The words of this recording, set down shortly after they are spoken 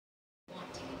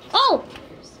Oh!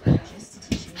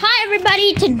 Hi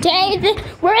everybody, today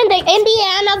we're in the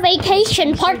Indiana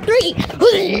Vacation Part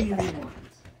 3.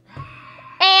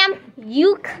 And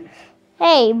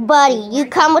hey buddy, you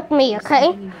come with me,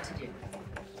 okay?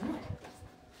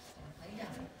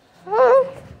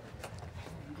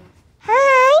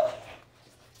 Hi.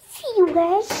 See you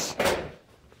guys.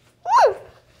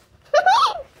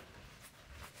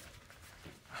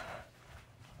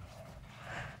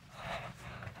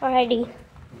 Alrighty.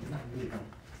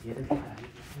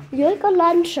 Dưới có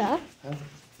lunch hả?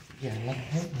 Dạ lunch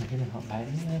hết mà cái này họ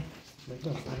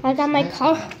bán ra mày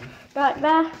không? Rồi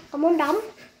ba, không muốn đóng.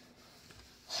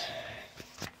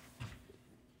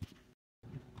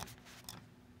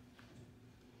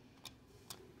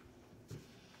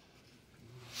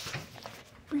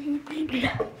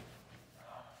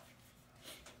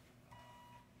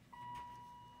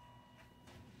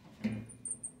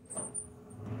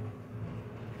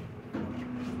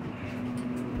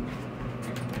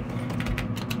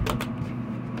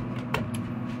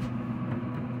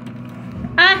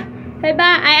 Hey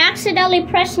ba, I accidentally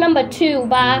pressed number 2,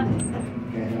 ba.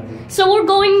 So we're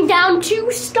going down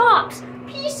 2 stops.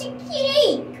 Piece of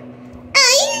cake.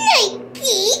 I like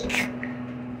cake.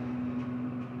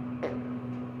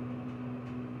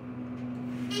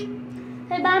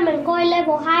 Hey ba, mình coi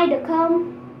level 2 được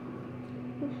không?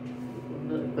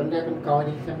 Con ra con coi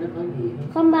đi xem nó có gì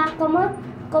không? Không ba,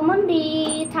 con muốn đi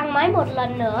thang máy một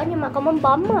lần nữa nhưng mà con muốn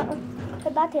bấm ạ.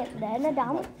 Thôi ba thiệt để nó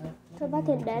đóng. Thôi ba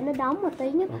thiệt để nó đóng một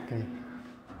tí nhé. Ok.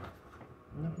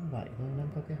 Nó cũng vậy thôi, nó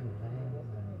có cái hầm này.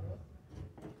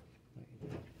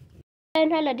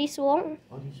 Lên hay là đi xuống?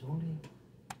 Đi xuống đi.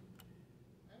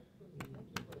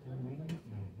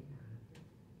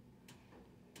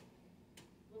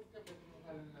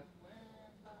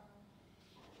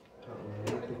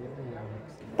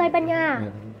 Tây Ban Nha.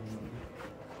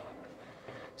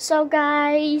 So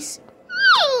guys,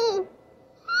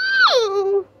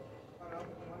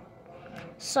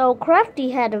 so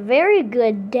Crafty had a very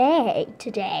good day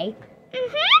today.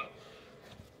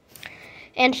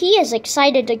 And he is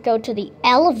excited to go to the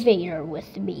elevator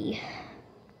with me.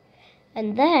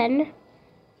 And then,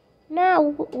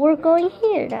 now we're going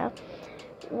here now.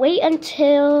 Wait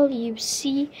until you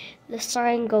see the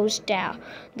sign goes down.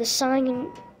 The sign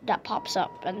that pops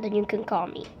up, and then you can call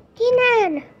me.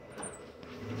 Kenan!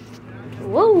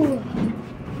 Whoa!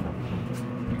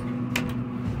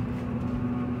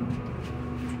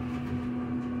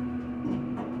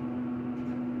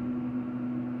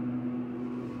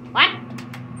 What?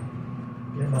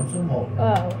 Số 1.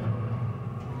 Oh.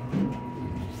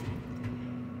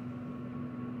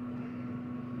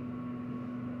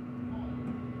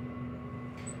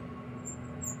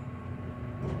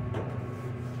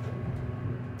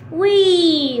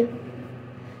 Wee!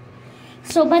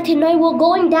 So, but tonight we're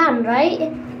going down,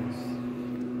 right?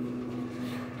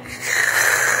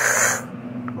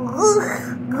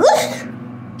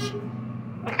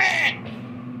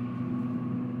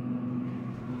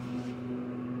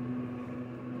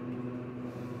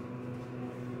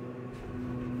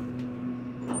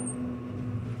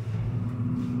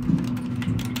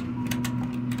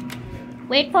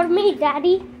 Wait for me,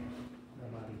 Daddy.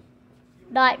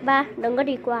 Đợi ba, đừng có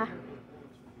đi qua.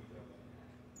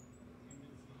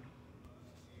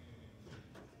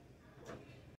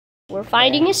 We're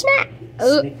finding a snack.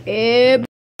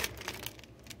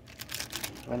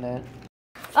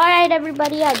 Alright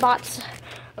everybody, I bought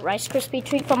a Rice Krispie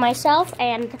treat for myself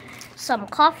and some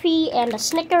coffee and a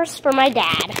Snickers for my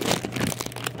dad.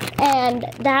 And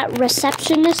that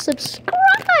receptionist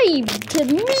subscribed to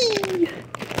me.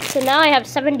 So now I have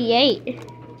 78.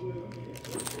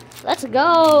 Let's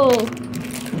go.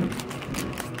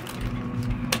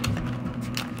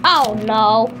 Oh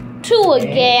no, 2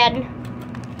 again.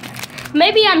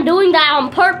 Maybe I'm doing that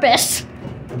on purpose.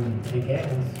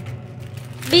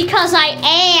 Because I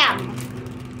am.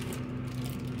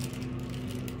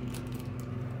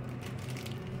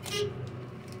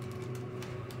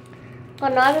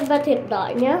 Con nói với ba Thiệt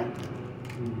đợi nhé.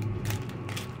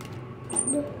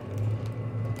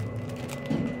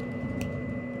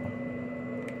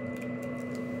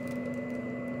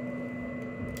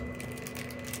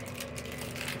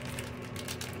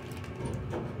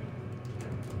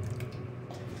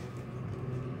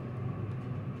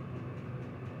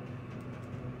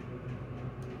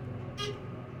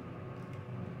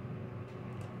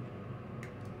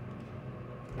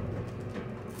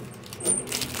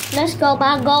 Let's go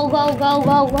ba, go, go, go,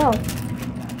 go, go.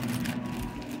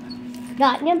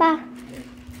 Rồi nhé ba.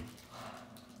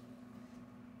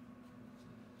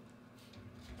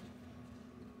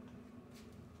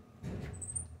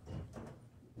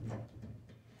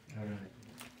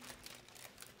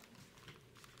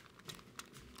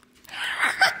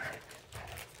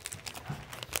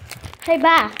 Hey,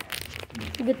 Ba.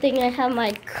 Good thing I have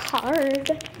my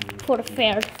card for the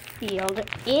Fairfield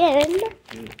Inn.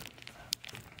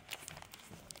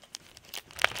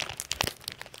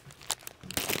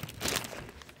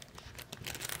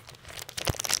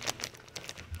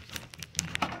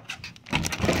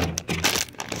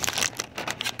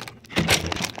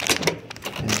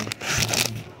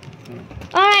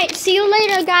 Alright, see you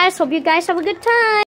later, guys. Hope you guys have a good time.